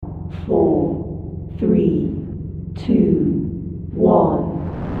4, 3, 2, 1.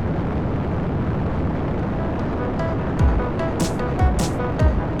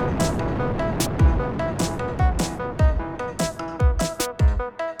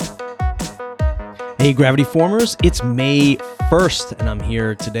 Hey, Gravity Formers, it's May 1st, and I'm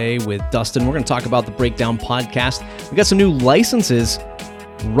here today with Dustin. We're going to talk about the Breakdown podcast. We got some new licenses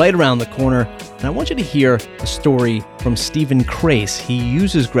right around the corner, and I want you to hear a story from Stephen Crace. He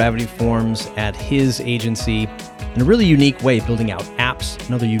uses Gravity Forms at his agency in a really unique way, building out apps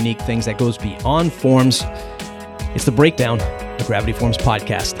and other unique things that goes beyond forms. It's the Breakdown, the Gravity Forms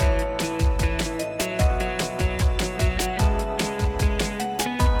podcast.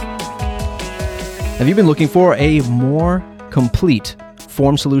 Have you been looking for a more complete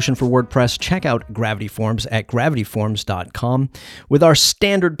form solution for WordPress? Check out Gravity Forms at gravityforms.com. With our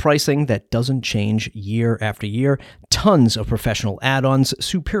standard pricing that doesn't change year after year, tons of professional add-ons,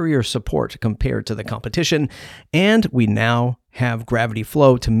 superior support compared to the competition, and we now have Gravity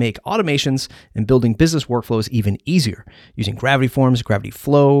Flow to make automations and building business workflows even easier. Using Gravity Forms, Gravity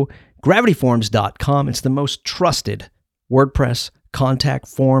Flow, gravityforms.com. It's the most trusted WordPress contact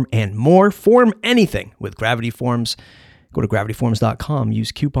form and more. Form anything with Gravity Forms. Go to gravityforms.com.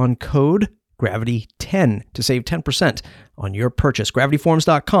 Use coupon code GRAVITY10 to save 10% on your purchase.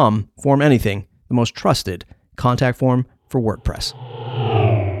 Gravityforms.com. Form anything. The most trusted contact form for WordPress.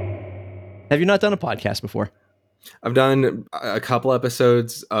 Have you not done a podcast before? I've done a couple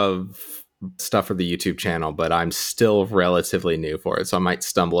episodes of stuff for the YouTube channel, but I'm still relatively new for it, so I might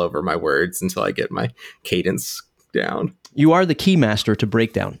stumble over my words until I get my cadence down. You are the key master to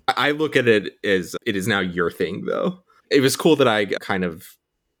Breakdown. I look at it as it is now your thing, though. It was cool that I kind of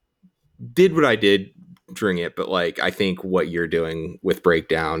did what I did during it, but I think what you're doing with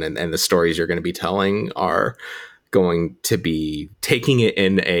Breakdown and the stories you're going to be telling are going to be taking it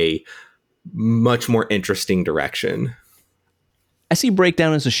in a much more interesting direction. I see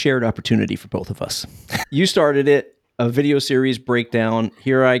Breakdown as a shared opportunity for both of us. You started it, a video series Breakdown.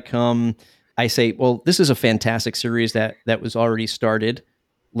 Here I come. I say, well, this is a fantastic series that was already started.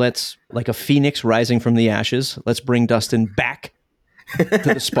 Let's, like a phoenix rising from the ashes, let's bring Dustin back to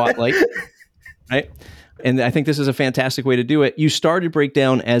the spotlight, right? And I think this is a fantastic way to do it. You started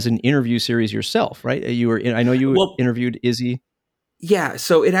Breakdown as an interview series yourself, right? I know you interviewed Izzy. Yeah,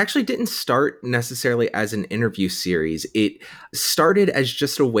 so it actually didn't start necessarily as an interview series. It started as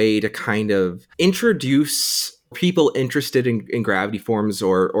just a way to kind of introduce people interested in Gravity Forms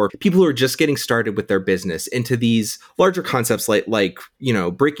or people who are just getting started with their business into these larger concepts like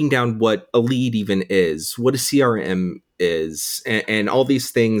breaking down what a lead even is, what a CRM is, and all these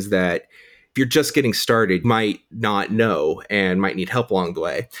things that if you're just getting started, you might not know and might need help along the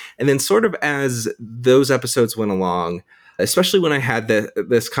way. And then sort of as those episodes went along, especially when I had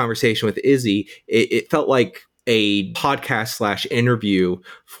this conversation with Izzy, it felt like a podcast / interview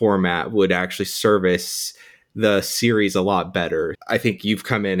format would actually service the series a lot better. I think you've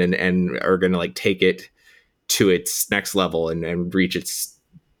come in and are going to take it to its next level and reach its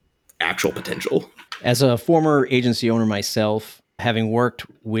actual potential. As a former agency owner myself, having worked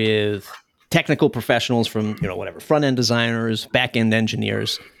with technical professionals from, front-end designers, back-end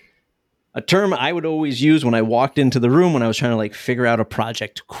engineers, a term I would always use when I walked into the room when I was trying to figure out a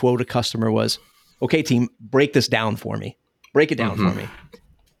project to quote a customer was, okay, team, break this down for me. Break it down for me.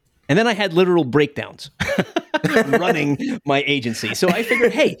 And then I had literal breakdowns running my agency. So I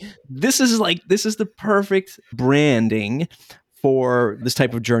figured, hey, this is the perfect branding for this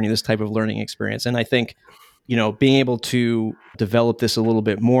type of journey, this type of learning experience. And I think, being able to develop this a little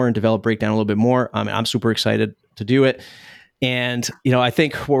bit more and develop Breakdown a little bit more, I'm super excited to do it. And, I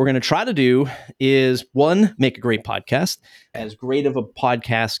think what we're going to try to do is, one, make a great podcast. As great of a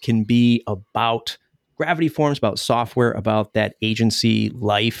podcast can be about Gravity Forms, about software, about that agency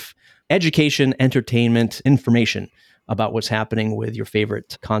life, education, entertainment, information about what's happening with your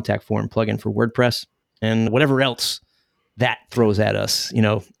favorite contact form plugin for WordPress and whatever else that throws at us,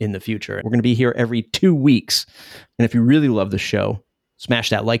 in the future. We're going to be here every 2 weeks. And if you really love the show,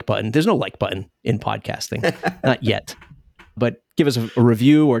 smash that like button. There's no like button in podcasting, not yet. But give us a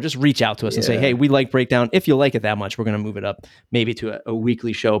review or just reach out to us and say, hey, we like Breakdown. If you like it that much, we're going to move it up maybe to a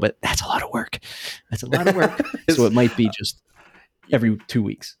weekly show. But that's a lot of work. So it might be just every 2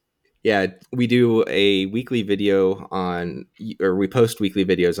 weeks. Yeah, we do a weekly video we post weekly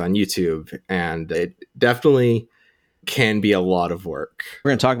videos on YouTube, and it definitely can be a lot of work. We're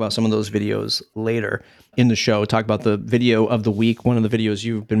going to talk about some of those videos later in the show, talk about the video of the week, one of the videos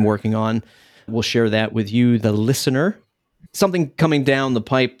you've been working on. We'll share that with you, the listener. Something coming down the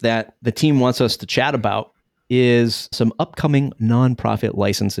pipe that the team wants us to chat about is some upcoming nonprofit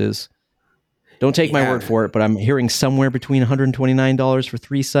licenses Don't take my Yeah. word for it, but I'm hearing somewhere between $129 for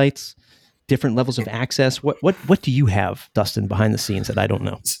 3 sites, different levels of access. What do you have, Dustin, behind the scenes that I don't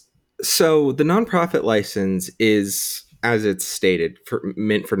know? So the nonprofit license is, as it's stated,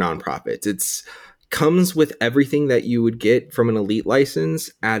 meant for nonprofits. It's comes with everything that you would get from an elite license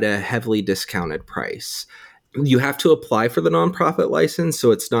at a heavily discounted price. You have to apply for the nonprofit license,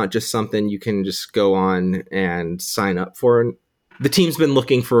 so it's not just something you can just go on and sign up for. The team's been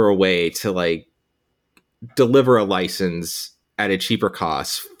looking for a way to like deliver a license at a cheaper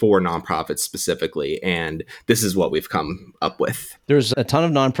cost for nonprofits specifically, and this is what we've come up with. There's a ton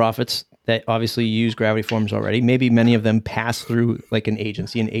of nonprofits that obviously use Gravity Forms already. Maybe many of them pass through like an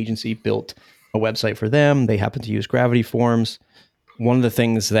agency. An agency built a website for them. They happen to use Gravity Forms. One of the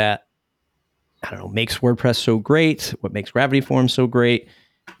things that, I don't know, makes WordPress so great, what makes Gravity Forms so great,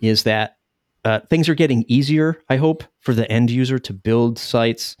 is that things are getting easier, I hope, for the end user to build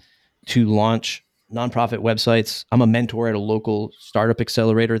sites, to launch nonprofit websites. I'm a mentor at a local startup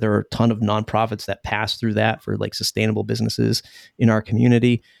accelerator. There are a ton of nonprofits that pass through that for like sustainable businesses in our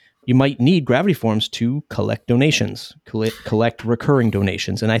community. You might need Gravity Forms to collect donations, collect recurring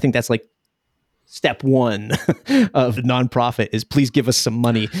donations. And I think that's like step one of the nonprofit is please give us some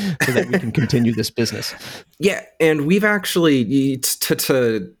money so that we can continue this business. Yeah, and we've actually,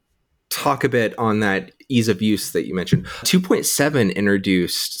 to talk a bit on that ease of use that you mentioned, 2.7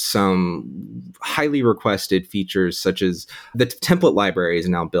 introduced some highly requested features such as the template library is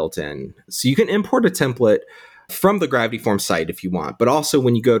now built in. So you can import a template from the Gravity Forms site if you want, but also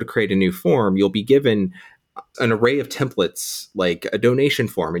when you go to create a new form, you'll be given an array of templates like a donation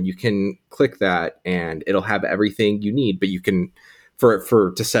form, and you can click that and it'll have everything you need, but you can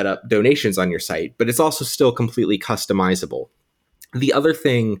to set up donations on your site, but it's also still completely customizable. The other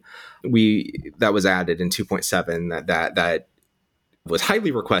thing that was added in 2.7 that was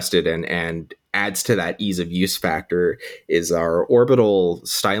highly requested and adds to that ease of use factor is our orbital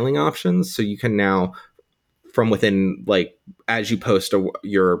styling options. So you can now, from within, like as you post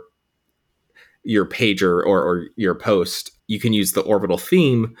your page or your post, you can use the orbital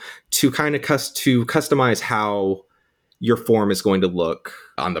theme to kind of customize how your form is going to look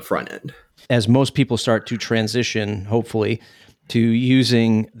on the front end. As most people start to transition, hopefully, to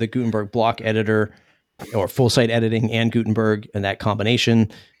using the Gutenberg block editor or full site editing and Gutenberg and that combination,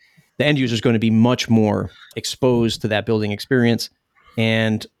 the end user is going to be much more exposed to that building experience.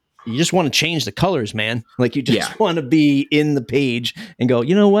 And you just want to change the colors, man. Like you just want to be in the page and go,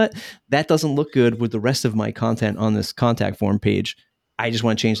 you know what? That doesn't look good with the rest of my content on this contact form page. I just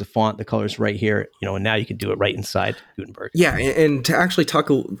want to change the font, the colors right here, and now you can do it right inside Gutenberg. Yeah. And to actually talk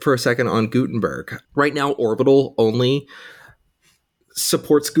for a second on Gutenberg, right now, Orbital only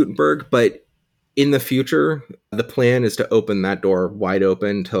supports Gutenberg, but in the future, the plan is to open that door wide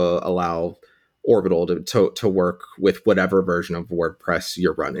open to allow Orbital to work with whatever version of WordPress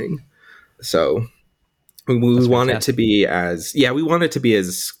you're running. So we want it to be as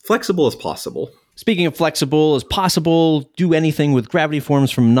flexible as possible. Speaking of flexible as possible, do anything with Gravity Forms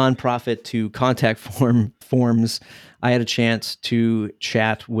from nonprofit to contact forms. I had a chance to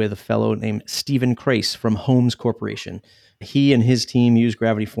chat with a fellow named Stephen Crace from Homes Corporation. He and his team use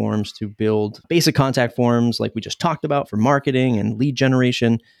Gravity Forms to build basic contact forms like we just talked about for marketing and lead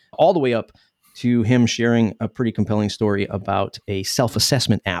generation, all the way up to him sharing a pretty compelling story about a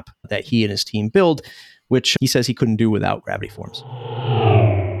self-assessment app that he and his team build, which he says he couldn't do without Gravity Forms.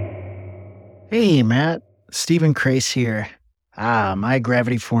 Hey, Matt. Stephen Crace here. My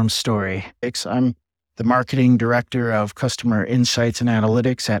Gravity Forms story. I'm the marketing director of customer insights and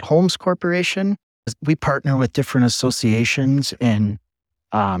analytics at Homes Corporation. We partner with different associations in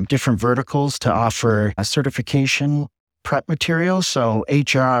different verticals to offer a certification prep materials. So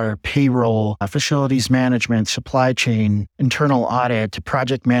HR, payroll, facilities management, supply chain, internal audit,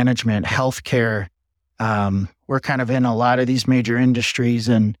 project management, healthcare. We're kind of in a lot of these major industries.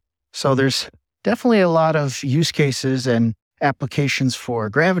 And so there's definitely a lot of use cases and applications for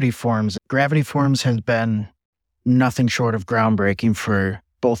Gravity Forms. Gravity Forms has been nothing short of groundbreaking for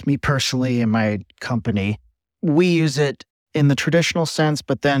both me personally and my company. We use it in the traditional sense,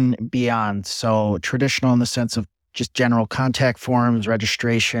 but then beyond. So traditional in the sense of just general contact forms,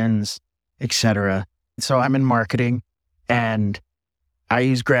 registrations, etc. So I'm in marketing and I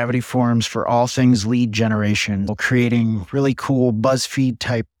use Gravity Forms for all things lead generation, creating really cool BuzzFeed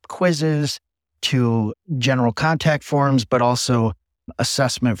type quizzes to general contact forms, but also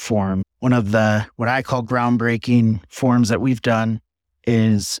assessment form. One of the, what I call groundbreaking forms that we've done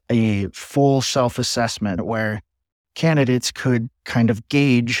is a full self-assessment where candidates could kind of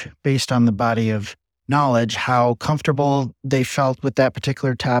gauge based on the body of knowledge how comfortable they felt with that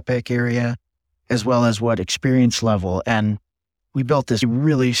particular topic area, as well as what experience level. And we built this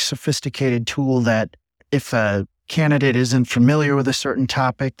really sophisticated tool that if a candidate isn't familiar with a certain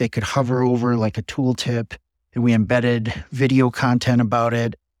topic, they could hover over like a tooltip, and we embedded video content about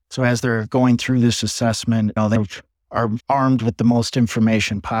it. So as they're going through this assessment, they are armed with the most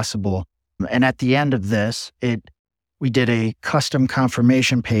information possible. And at the end of this, we did a custom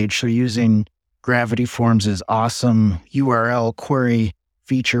confirmation page. So using Gravity Forms' awesome URL query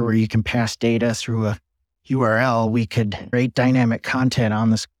feature where you can pass data through a URL, we could create dynamic content on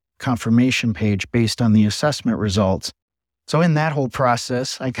this confirmation page based on the assessment results. So in that whole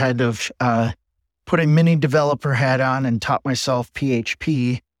process, I kind of put a mini developer hat on and taught myself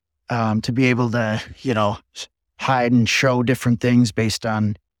PHP to be able to, hide and show different things based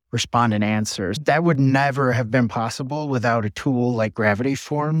on respondent answers. That would never have been possible without a tool like Gravity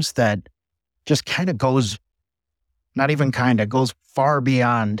Forms that just goes far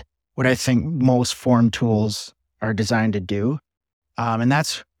beyond what I think most form tools are designed to do. And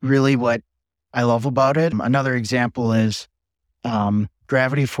that's really what I love about it. Another example is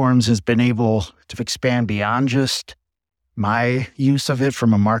Gravity Forms has been able to expand beyond just my use of it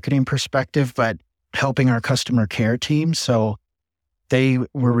from a marketing perspective, but helping our customer care team. So they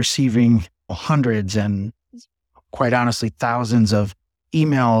were receiving hundreds and quite honestly thousands of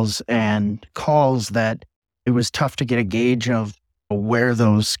emails and calls that it was tough to get a gauge of where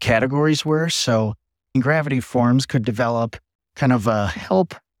those categories were. So Gravity Forms could develop kind of a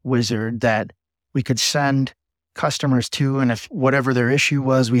help wizard that we could send customers to. And if whatever their issue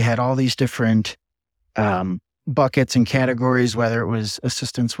was, we had all these different buckets and categories, whether it was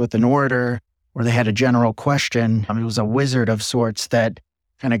assistance with an order or they had a general question. It was a wizard of sorts that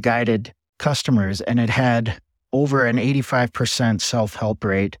kind of guided customers. And it had over an 85% self-help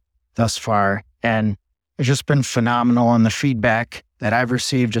rate thus far. And it's just been phenomenal. And the feedback that I've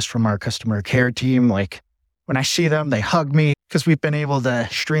received just from our customer care team, like when I see them, they hug me because we've been able to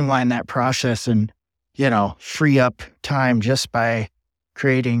streamline that process and, free up time just by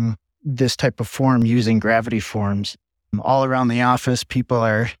creating this type of form using Gravity Forms. All around the office, people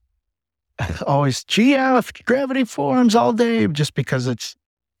are always, GF, Gravity Forms all day, just because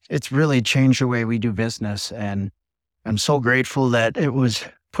it's really changed the way we do business. And I'm so grateful that it was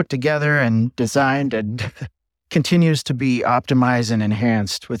put together and designed and continues to be optimized and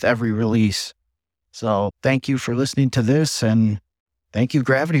enhanced with every release. So thank you for listening to this, and thank you,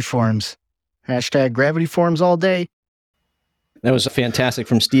 Gravity Forms. Hashtag Gravity Forms all day. That was fantastic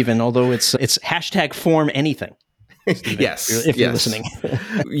from Stephen, although it's hashtag form anything. Stephen, Yes. if you're listening.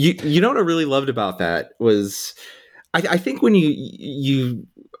 You know what I really loved about that was, I think when you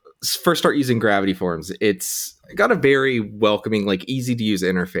first start using Gravity Forms, it's got a very welcoming, like easy to use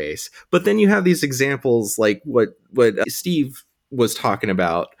interface. But then you have these examples like what Steve was talking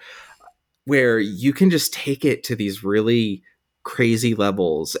about, where you can just take it to these really crazy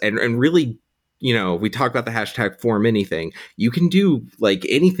levels and really, we talk about the hashtag form anything. You can do like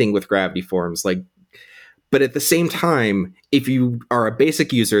anything with Gravity Forms, but at the same time, if you are a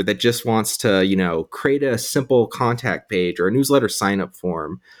basic user that just wants to, create a simple contact page or a newsletter sign-up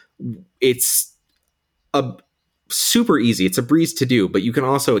form, it's a super easy. It's a breeze to do, but you can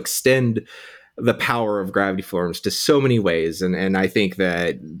also extend the power of Gravity Forms to so many ways. And I think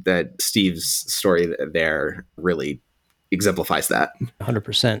that Steve's story there really exemplifies that.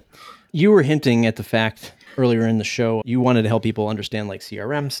 100%. You were hinting at the fact earlier in the show, you wanted to help people understand like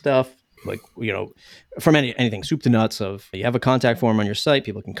CRM stuff, like, from anything soup to nuts of you have a contact form on your site,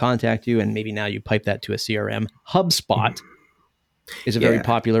 people can contact you, and maybe now you pipe that to a CRM. HubSpot is a very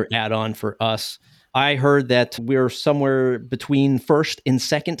popular add-on for us. I heard that we're somewhere between first and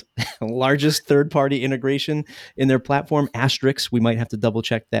second largest third-party integration in their platform. Asterisks, we might have to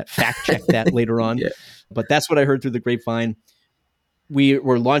double-check that, fact-check that later on. Yeah. But that's what I heard through the grapevine.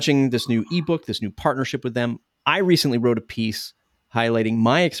 We're launching this new ebook, this new partnership with them. I recently wrote a piece highlighting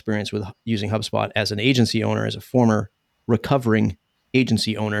my experience with using HubSpot as an agency owner, as a former recovering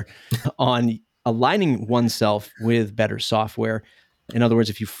agency owner, on aligning oneself with better software. In other words,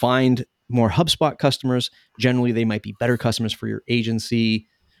 if you find more HubSpot customers, generally they might be better customers for your agency.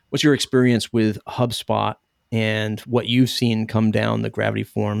 What's your experience with HubSpot and what you've seen come down the Gravity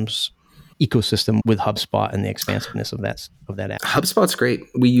Forms ecosystem with HubSpot and the expansiveness of that app? HubSpot's great.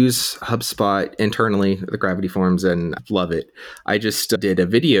 We use HubSpot internally, the Gravity Forms, and love it. I just did a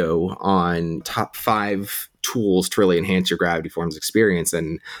video on top 5 tools to really enhance your Gravity Forms experience,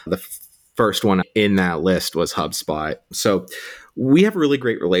 and the first one in that list was HubSpot. So we have a really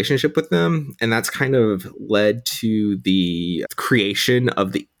great relationship with them, and that's kind of led to the creation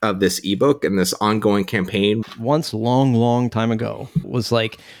of this ebook and this ongoing campaign. Once long time ago was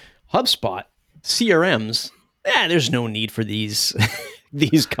like, HubSpot, CRMs, there's no need for these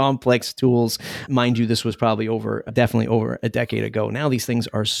these complex tools. Mind you, this was probably definitely over a decade ago. Now these things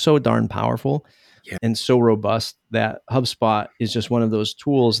are so darn powerful and so robust that HubSpot is just one of those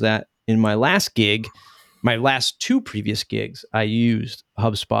tools that in my last two previous gigs, I used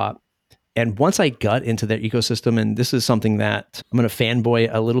HubSpot. And once I got into their ecosystem, and this is something that I'm going to fanboy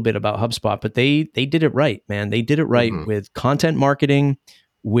a little bit about HubSpot, but they did it right, man. They did it right with content marketing,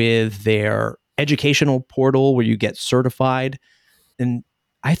 with their educational portal where you get certified. And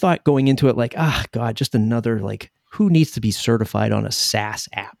I thought going into it like, God, just another, like, who needs to be certified on a SaaS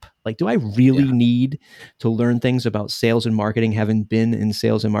app? Like, do I really need to learn things about sales and marketing, having been in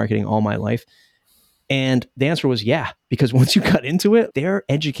sales and marketing all my life? And the answer was because once you got into it, their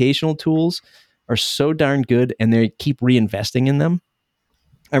educational tools are so darn good and they keep reinvesting in them.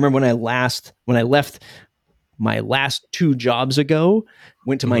 I remember when I left my last 2 jobs ago,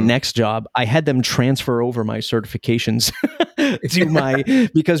 went to my next job, I had them transfer over my certifications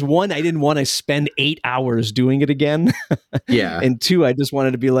because one, I didn't want to spend 8 hours doing it again. And 2, I just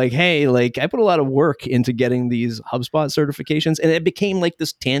wanted to be like, hey, like I put a lot of work into getting these HubSpot certifications, and it became like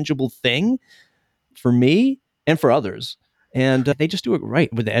this tangible thing for me and for others. And they just do it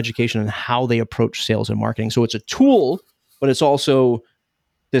right with the education and how they approach sales and marketing. So it's a tool, but it's also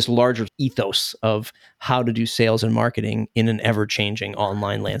this larger ethos of how to do sales and marketing in an ever-changing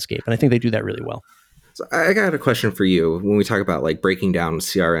online landscape. And I think they do that really well. So I got a question for you when we talk about like breaking down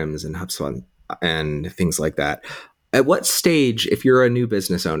CRMs and HubSpot and things like that. At what stage, if you're a new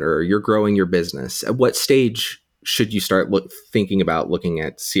business owner or you're growing your business, at what stage should you start thinking about looking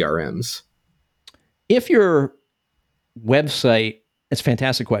at CRMs? If your website, it's a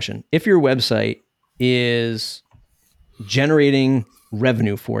fantastic question. If your website is generating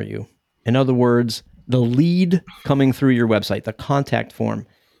revenue for you, in other words, the lead coming through your website, the contact form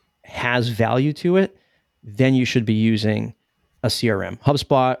has value to it, then you should be using a CRM,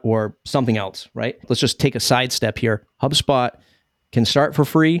 HubSpot or something else, right? Let's just take a sidestep here. HubSpot can start for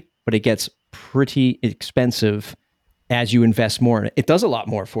free, but it gets pretty expensive as you invest more in it. It does a lot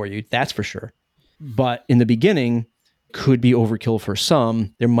more for you, that's for sure. But in the beginning, could be overkill for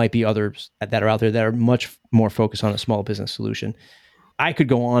some. There might be others that are out there that are much more focused on a small business solution. I could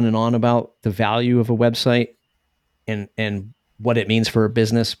go on and on about the value of a website and what it means for a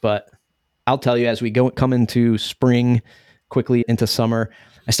business, but I'll tell you, as we come into spring, quickly into summer,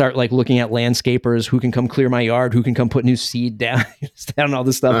 I start like looking at landscapers who can come clear my yard, who can come put new seed down, all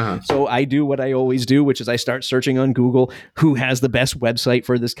this stuff. So I do what I always do, which is I start searching on Google, who has the best website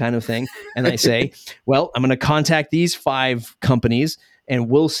for this kind of thing. And I say, well, I'm going to contact these 5 companies and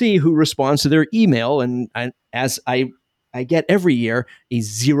we'll see who responds to their email. And as I get every year a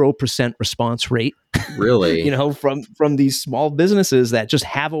 0% response rate. Really? From these small businesses that just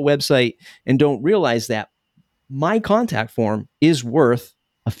have a website and don't realize that my contact form is worth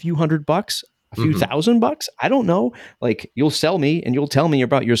a few $100, a few $1,000. I don't know. Like, you'll sell me and you'll tell me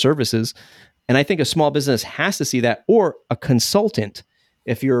about your services. And I think a small business has to see that, or a consultant.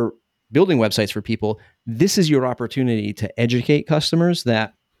 If you're building websites for people, this is your opportunity to educate customers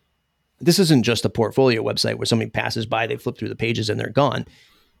that this isn't just a portfolio website where somebody passes by, they flip through the pages and they're gone.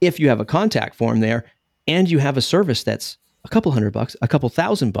 If you have a contact form there and you have a service that's a couple $100, a couple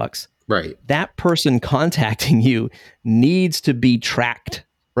 $1,000, right? That person contacting you needs to be tracked,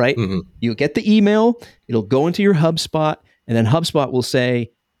 right? You'll get the email, it'll go into your HubSpot, and then HubSpot will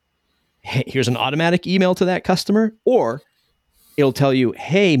say, hey, here's an automatic email to that customer, or it'll tell you,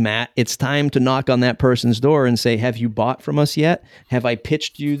 hey, Matt, it's time to knock on that person's door and say, have you bought from us yet? Have I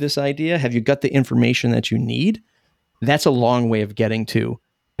pitched you this idea? Have you got the information that you need? That's a long way of getting to.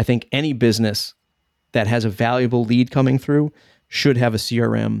 I think any business that has a valuable lead coming through should have a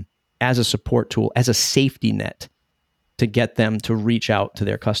CRM as a support tool, as a safety net to get them to reach out to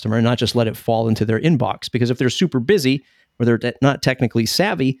their customer and not just let it fall into their inbox. Because if they're super busy or they're not technically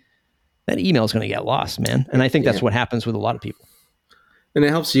savvy, that email is going to get lost, man. And I think that's what happens with a lot of people. And it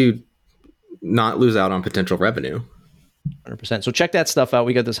helps you not lose out on potential revenue. 100%. So check that stuff out.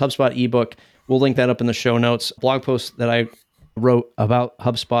 We got this HubSpot ebook. We'll link that up in the show notes. Blog post that I wrote about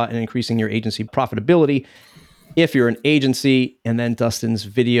HubSpot and increasing your agency profitability if you're an agency, and then Dustin's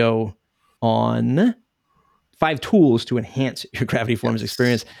video on 5 tools to enhance your Gravity Forms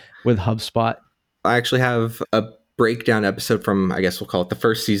experience with HubSpot. I actually have a breakdown episode from, I guess we'll call it the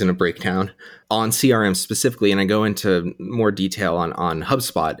first season of Breakdown, on CRM specifically, and I go into more detail on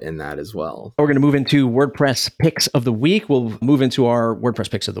HubSpot in that as well. We're going to move into WordPress picks of the week. We'll move into our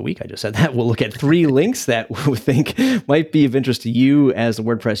WordPress picks of the week. I just said that. We'll look at 3 links that we think might be of interest to you as a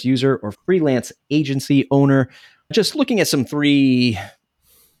WordPress user or freelance agency owner. Just looking at some 3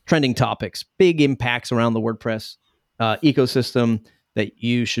 trending topics, big impacts around the WordPress ecosystem that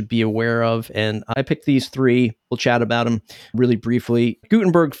you should be aware of. And I picked these three. We'll chat about them really briefly.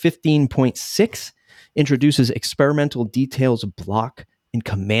 Gutenberg 15.6 introduces experimental details block in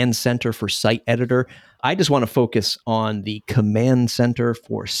Command Center for Site Editor. I just want to focus on the Command Center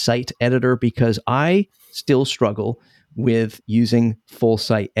for Site Editor because I still struggle with using full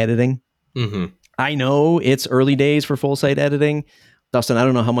site editing. Mm-hmm. I know it's early days for full site editing. Dustin, I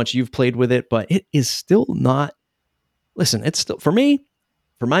don't know how much you've played with it, but it is still not, listen, it's still, for me,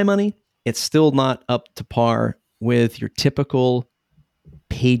 for my money, it's still not up to par with your typical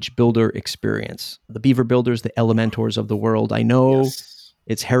page builder experience. The Beaver Builders, the Elementors of the world. I know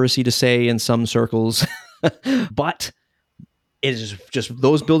it's heresy to say in some circles, but it is just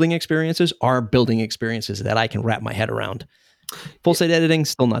those building experiences are building experiences that I can wrap my head around. Full site editing,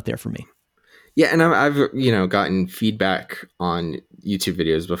 still not there for me. Yeah, and I've gotten feedback on YouTube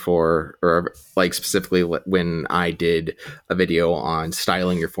videos before, or like specifically when I did a video on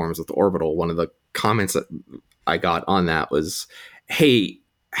styling your forms with Orbital. One of the comments that I got on that was, "Hey,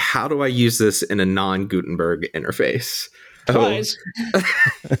 how do I use this in a non-Gutenberg interface?" Surprise.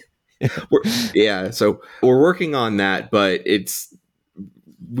 So we're working on that, but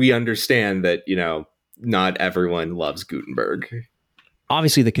we understand that not everyone loves Gutenberg.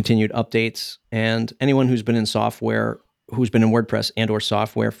 Obviously, the continued updates, and anyone who's been in software, who's been in WordPress and or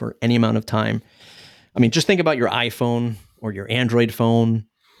software for any amount of time. I mean, just think about your iPhone or your Android phone.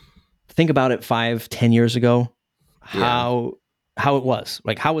 Think about it 5-10 years ago, how it was.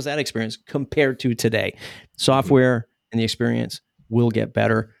 Like, how was that experience compared to today? Software and the experience will get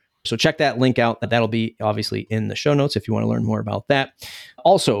better. So check that link out. That'll be obviously in the show notes if you want to learn more about that.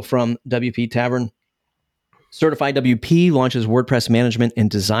 Also from WP Tavern, Certified WP launches WordPress management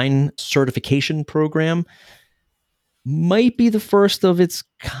and design certification program. Might be the first of its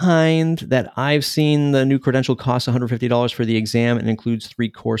kind that I've seen. The new credential costs $150 for the exam and includes 3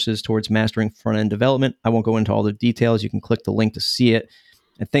 courses towards mastering front-end development. I won't go into all the details. You can click the link to see it.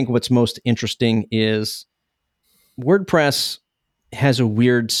 I think what's most interesting is WordPress has a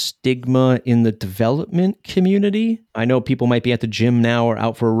weird stigma in the development community. I know people might be at the gym now or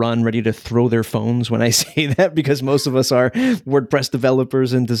out for a run ready to throw their phones when I say that, because most of us are WordPress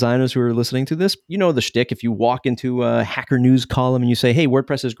developers and designers who are listening to this. You know the shtick. If you walk into a Hacker News column and you say, hey,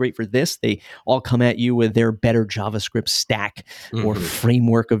 WordPress is great for this, they all come at you with their better JavaScript stack or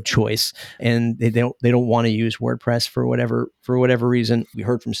framework of choice. And they don't want to use WordPress for whatever reason. We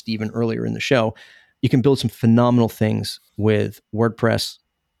heard from Steven earlier in the show. You can build some phenomenal things with WordPress,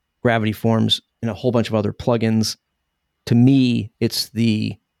 Gravity Forms, and a whole bunch of other plugins. To me, it's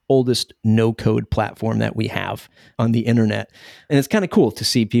the oldest no-code platform that we have on the internet. And it's kind of cool to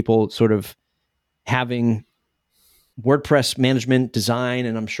see people sort of having WordPress management, design,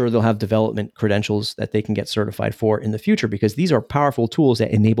 and I'm sure they'll have development credentials that they can get certified for in the future, because these are powerful tools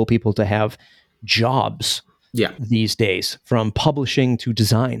that enable people to have jobs these days, from publishing to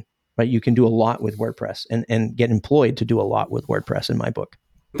design. Right? You can do a lot with WordPress and get employed to do a lot with WordPress in my book.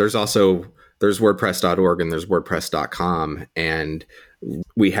 There's WordPress.org and there's WordPress.com. And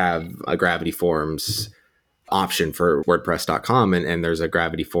we have a Gravity Forms option for WordPress.com. And there's a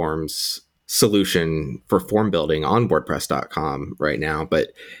Gravity Forms solution for form building on WordPress.com right now.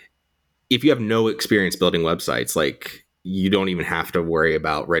 But if you have no experience building websites, like, you don't even have to worry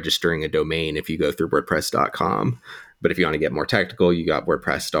about registering a domain if you go through WordPress.com. But if you want to get more technical, you got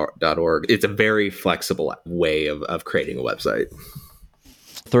WordPress.org. It's a very flexible way of creating a website.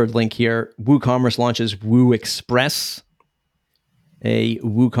 Third link here, WooCommerce launches WooExpress, a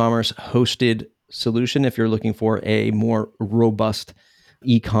WooCommerce hosted solution if you're looking for a more robust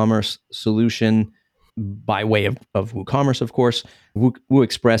e-commerce solution by way of WooCommerce, of course.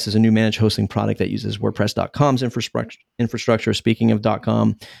 WooExpress is a new managed hosting product that uses WordPress.com's infrastructure, speaking of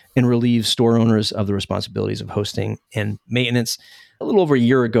 .com, and relieves store owners of the responsibilities of hosting and maintenance. A little over a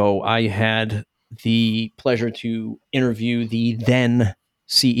year ago, I had the pleasure to interview the then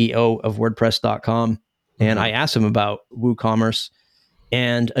CEO of WordPress.com, and I asked him about WooCommerce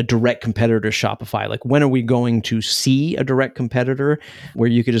and a direct competitor to Shopify. Like, when are we going to see a direct competitor where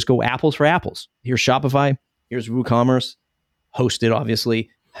you could just go apples for apples? Here's Shopify, here's WooCommerce, hosted, obviously.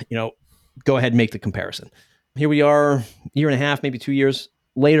 Go ahead and make the comparison. Here we are, a year and a half, maybe 2 years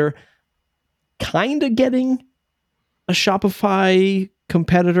later, kind of getting a Shopify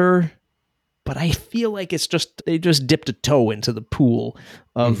competitor, but I feel like they just dipped a toe into the pool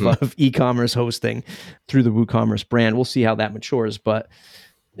of e-commerce hosting through the WooCommerce brand. We'll see how that matures, but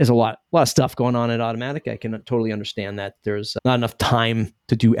there's a lot of stuff going on at Automattic. I can totally understand that there's not enough time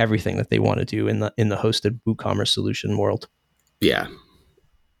to do everything that they want to do in the hosted WooCommerce solution world. Yeah.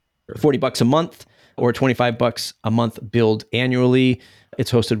 $40 a month or $25 a month billed annually.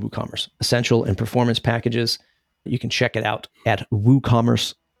 It's hosted WooCommerce Essential and Performance packages. You can check it out at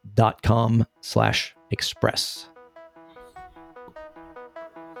woocommerce.com/express.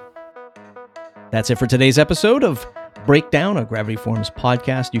 That's it for today's episode of Breakdown, a Gravity Forms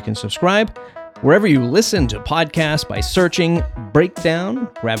podcast. You can subscribe wherever you listen to podcasts by searching Breakdown,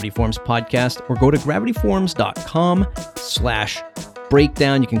 Gravity Forms podcast, or go to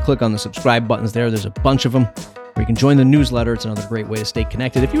gravityforms.com/breakdown. You can click on the subscribe buttons there. There's a bunch of them. Or you can join the newsletter. It's another great way to stay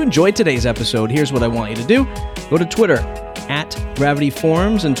connected. If you enjoyed today's episode, here's what I want you to do. Go to Twitter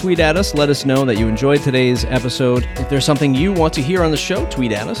 @GravityForms and tweet at us. Let us know that you enjoyed today's episode. If there's something you want to hear on the show,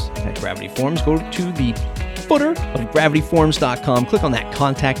 tweet at us @GravityForms. Go to the footer of gravityforms.com. Click on that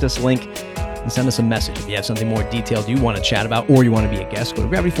Contact Us link and send us a message. If you have something more detailed you want to chat about or you want to be a guest, go to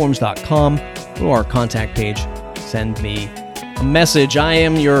gravityforms.com. Go to our contact page. Send me a message. I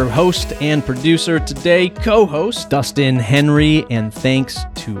am your host and producer today, co-host Dustin Henry, and thanks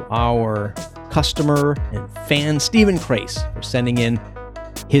to our customer and fan, Stephen Crace, for sending in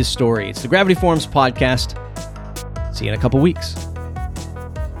his story. It's the Gravity Forms podcast. See you in a couple weeks.